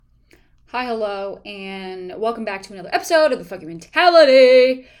Hi, hello, and welcome back to another episode of The Fucking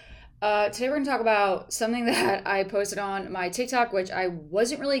Mentality. Today we're going to talk about something that I posted on my TikTok, which I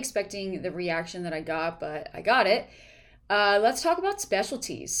wasn't really expecting the reaction that I got, but I got it. Let's talk about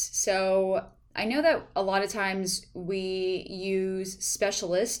specialties. So I know that a lot of times we use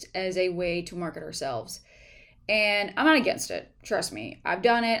specialist as a way to market ourselves. And I'm not against it. Trust me. I've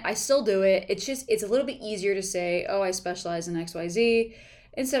done it. I still do it. It's a little bit easier to say, oh, I specialize in XYZ,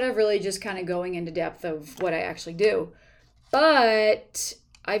 instead of really just kind of going into depth of what I actually do. But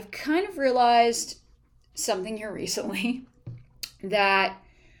I've kind of realized something here recently that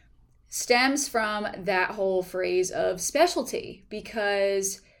stems from that whole phrase of specialty,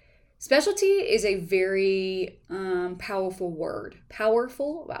 because specialty is a very powerful word.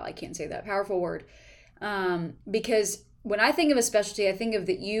 Powerful? Wow, I can't say that. Powerful word. Because when I think of a specialty, I think of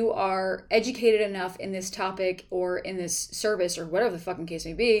that you are educated enough in this topic or in this service or whatever the fucking case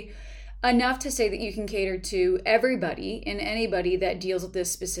may be, enough to say that you can cater to everybody and anybody that deals with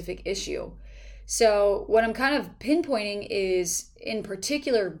this specific issue. So what I'm kind of pinpointing is, in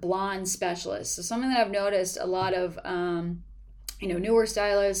particular, blonde specialists. So something that I've noticed a lot of, newer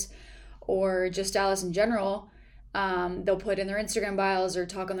stylists or just stylists in general, they'll put in their Instagram bios or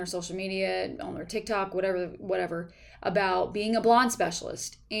talk on their social media, on their TikTok, whatever, about being a blonde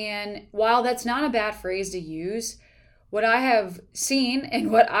specialist. And while that's not a bad phrase to use, what I have seen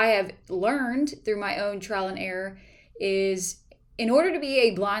and what I have learned through my own trial and error is, in order to be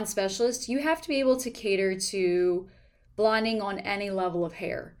a blonde specialist, you have to be able to cater to blonding on any level of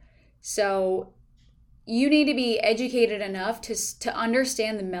hair. So you need to be educated enough to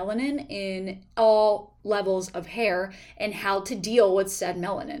understand the melanin in all levels of hair and how to deal with said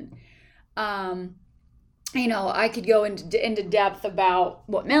melanin. I could go into depth about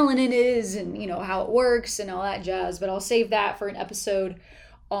what melanin is and, how it works and all that jazz, but I'll save that for an episode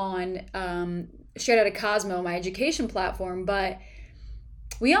on Straight Outta Cosmo, my education platform. But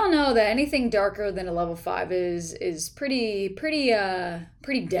we all know that anything darker than a level 5 is pretty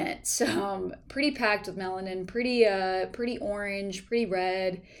dense, pretty packed with melanin, pretty orange, pretty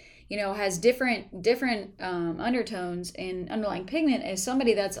red. Has different undertones and underlying pigment as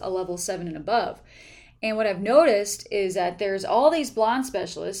somebody that's a level 7 and above. And what I've noticed is that there's all these blonde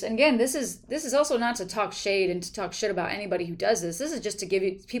specialists. And again, this is also not to talk shade and to talk shit about anybody who does this. This is just to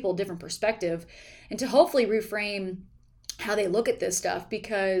give people a different perspective and to hopefully reframe how they look at this stuff,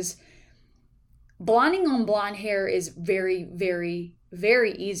 because blonding on blonde hair is very, very,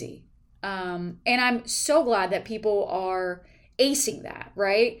 very easy. And I'm so glad that people are acing that,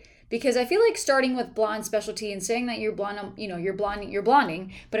 right? Because I feel like starting with blonde specialty and saying that you're blonde, you're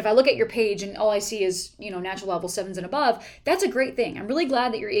blonding. But if I look at your page and all I see is, natural level 7s and above, that's a great thing. I'm really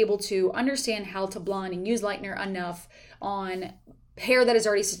glad that you're able to understand how to blonde and use lightener enough on hair that is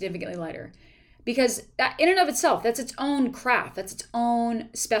already significantly lighter. Because that in and of itself, that's its own craft, that's its own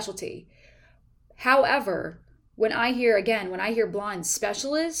specialty. However, when I hear blonde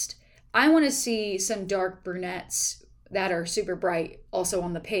specialist, I want to see some dark brunettes that are super bright also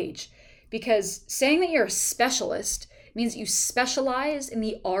on the page. Because saying that you're a specialist means you specialize in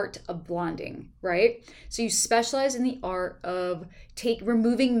the art of blonding, right? So you specialize in the art of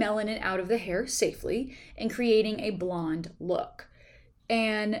removing melanin out of the hair safely and creating a blonde look.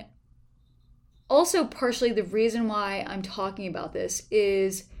 And also, partially the reason why I'm talking about this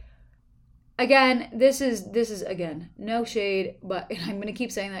is, again, this is again, no shade, but I'm going to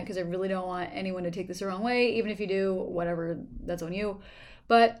keep saying that because I really don't want anyone to take this the wrong way. Even if you do, whatever, that's on you.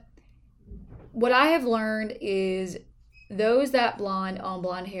 But what I have learned is those that blonde on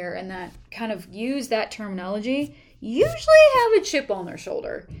blonde hair and that kind of use that terminology usually have a chip on their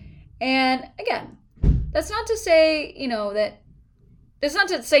shoulder. And again, that's not to say, that's not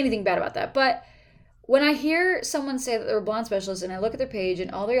to say anything bad about that, but when I hear someone say that they're a blonde specialist and I look at their page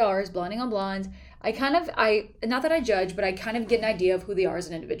and all they are is blonding on blondes, not that I judge, but I kind of get an idea of who they are as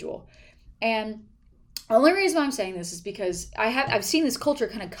an individual. And the only reason why I'm saying this is because I've seen this culture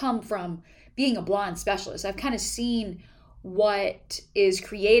kind of come from being a blonde specialist. I've kind of seen what is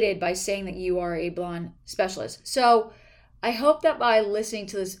created by saying that you are a blonde specialist. So I hope that by listening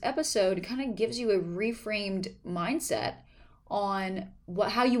to this episode, it kind of gives you a reframed mindset on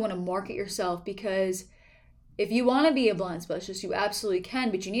how you want to market yourself, because if you want to be a blonde specialist, you absolutely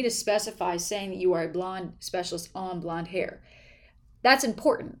can, but you need to specify saying that you are a blonde specialist on blonde hair. That's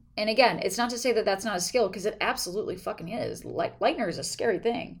important. And again, it's not to say that that's not a skill, because it absolutely fucking is. Lightener is a scary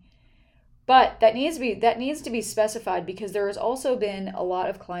thing. But that needs to be specified, because there has also been a lot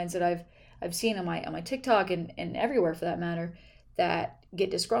of clients that I've seen on my TikTok and everywhere for that matter, that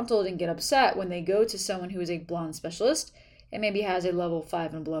get disgruntled and get upset when they go to someone who is a blonde specialist and maybe has a level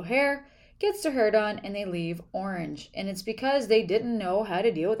 5 and below hair, gets their hair done and they leave orange. And it's because they didn't know how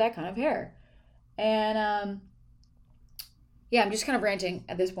to deal with that kind of hair. And yeah, I'm just kind of ranting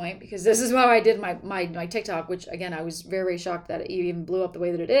at this point because this is how I did my TikTok, which again, I was very, very shocked that it even blew up the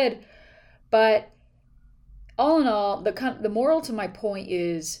way that it did. But all in all, the moral to my point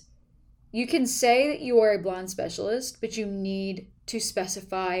is you can say that you are a blonde specialist, but you need to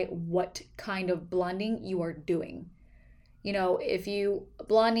specify what kind of blonding you are doing. You know, if you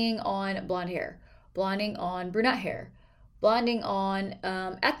blonding on blonde hair, blonding on brunette hair, blonding on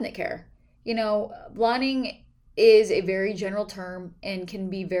ethnic hair, you know, blonding is a very general term and can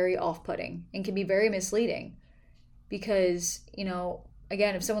be very off-putting and can be very misleading because, you know,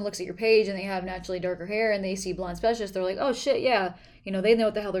 again, if someone looks at your page and they have naturally darker hair and they see blonde specialist, they're like, oh shit, yeah, you know, they know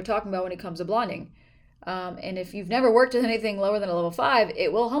what the hell they're talking about when it comes to blonding. And if you've never worked with anything lower than a level 5,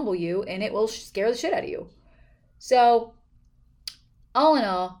 it will humble you and it will scare the shit out of you. So, all in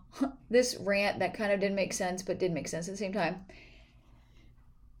all, this rant that kind of didn't make sense, but did make sense at the same time.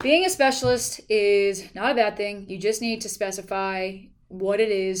 Being a specialist is not a bad thing. You just need to specify what it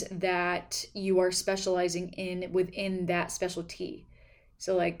is that you are specializing in within that specialty.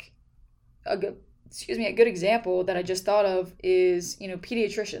 So like a good example that I just thought of is, you know,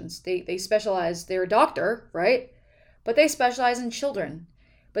 pediatricians. They specialize, they're a doctor, right? But they specialize in children.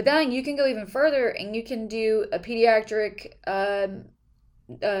 But then you can go even further and you can do a pediatric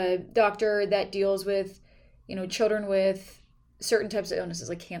doctor that deals with, you know, children with certain types of illnesses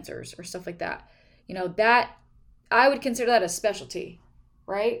like cancers or stuff like that. You know, that I would consider that a specialty,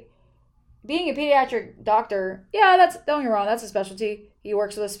 right? Being a pediatric doctor, yeah, don't get me wrong, that's a specialty. He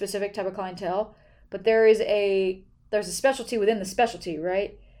works with a specific type of clientele, but there's a specialty within the specialty,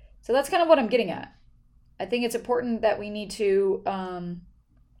 right? So that's kind of what I'm getting at. I think it's important that we need to kind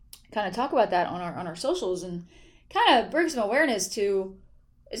of talk about that on our socials and kind of bring some awareness to.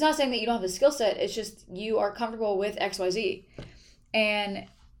 It's not saying that you don't have the skill set. It's just you are comfortable with XYZ. And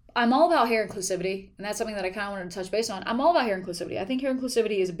I'm all about hair inclusivity. And that's something that I kind of wanted to touch base on. I'm all about hair inclusivity. I think hair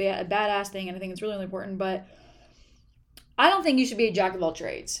inclusivity is a badass thing. And I think it's really, really important. But I don't think you should be a jack of all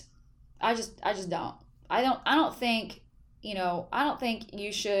trades. I just don't. I don't think, you know, I don't think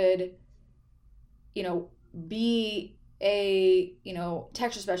you should, you know, be a, you know,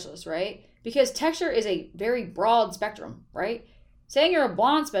 texture specialist, right? Because texture is a very broad spectrum, right? Saying you're a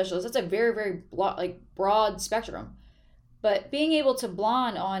blonde specialist, that's a very, very broad spectrum. But being able to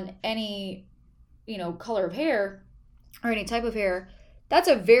blonde on any, you know, color of hair or any type of hair, that's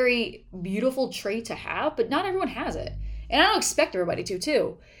a very beautiful trait to have, but not everyone has it. And I don't expect everybody to,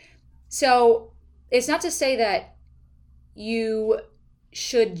 too. So it's not to say that you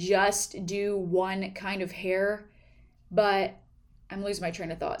should just do one kind of hair, but I'm losing my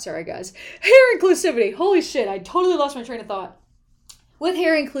train of thought. Sorry, guys. Hair inclusivity. Holy shit, I totally lost my train of thought. With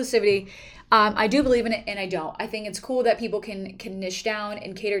hair inclusivity, I do believe in it and I don't. I think it's cool that people can niche down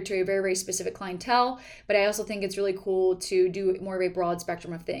and cater to a very, very specific clientele, but I also think it's really cool to do more of a broad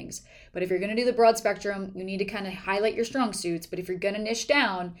spectrum of things. But if you're going to do the broad spectrum, you need to kind of highlight your strong suits. But if you're going to niche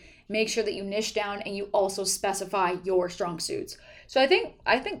down, make sure that you niche down and you also specify your strong suits. So I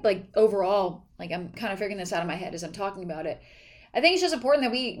think like overall, like I'm kind of figuring this out in my head as I'm talking about it. I think it's just important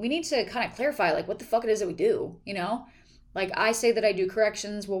that we need to kind of clarify like what the fuck it is that we do, you know? Like I say that I do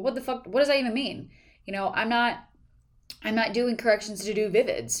corrections. Well, what does that even mean? You know, I'm not doing corrections to do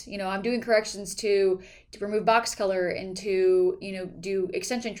vivids. You know, I'm doing corrections to remove box color and to, you know, do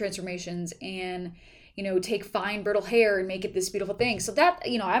extension transformations and, you know, take fine brittle hair and make it this beautiful thing. So that,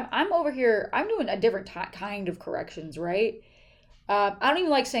 you know, I'm over here, I'm doing a different kind of corrections, right? I don't even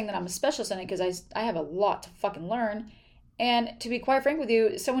like saying that I'm a specialist in it because I have a lot to fucking learn. And to be quite frank with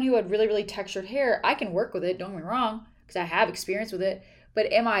you, someone who had really, really textured hair, I can work with it, don't get me wrong, because I have experience with it.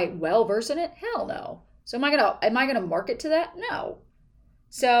 But am I well versed in it? Hell no. So am I gonna market to that? No.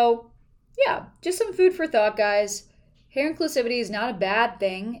 So yeah, just some food for thought, guys. Hair inclusivity is not a bad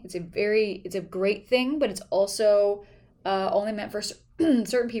thing. It's a great thing, but it's also only meant for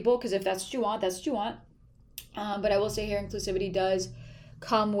certain people, because if that's what you want, that's what you want. But I will say hair inclusivity does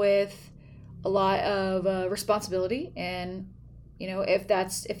come with a lot of responsibility, and you know, if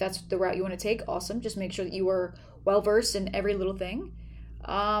that's the route you want to take, awesome. Just make sure that you are well versed in every little thing.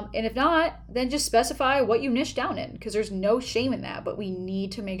 And if not, then just specify what you niche down in, because there's no shame in that. But we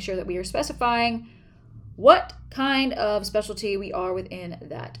need to make sure that we are specifying what kind of specialty we are within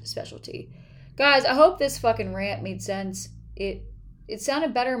that specialty. Guys, I hope this fucking rant made sense. It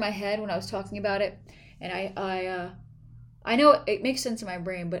sounded better in my head when I was talking about it, and I know it makes sense in my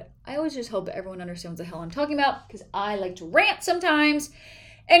brain, but I always just hope that everyone understands what the hell I'm talking about, because I like to rant sometimes.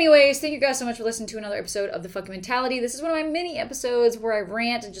 Anyways, thank you guys so much for listening to another episode of The Fucking Mentality. This is one of my mini episodes where I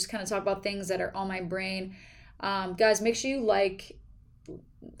rant and just kind of talk about things that are on my brain. Guys, make sure you like,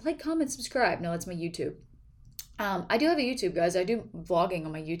 comment, subscribe. No, that's my YouTube. I do have a YouTube, guys. I do vlogging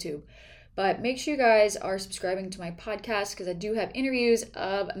on my YouTube. But make sure you guys are subscribing to my podcast because I do have interviews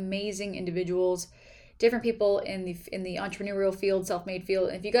of amazing individuals, different people in the entrepreneurial field, self-made field.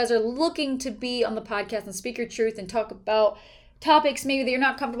 And if you guys are looking to be on the podcast and speak your truth and talk about topics maybe that you're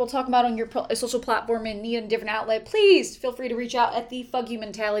not comfortable talking about on your social platform and need a different outlet, please feel free to reach out at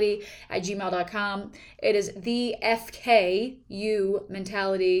thefuckyoumentality@gmail.com. It is the FKU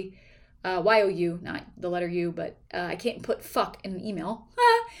mentality, YOU, not the letter U, but I can't put fuck in an email.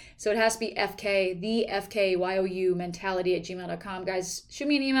 So it has to be FK, the FKYOU mentality@gmail.com. Guys, shoot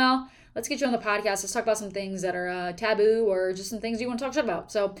me an email. Let's get you on the podcast. Let's talk about some things that are taboo or just some things you want to talk shit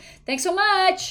about. So thanks so much.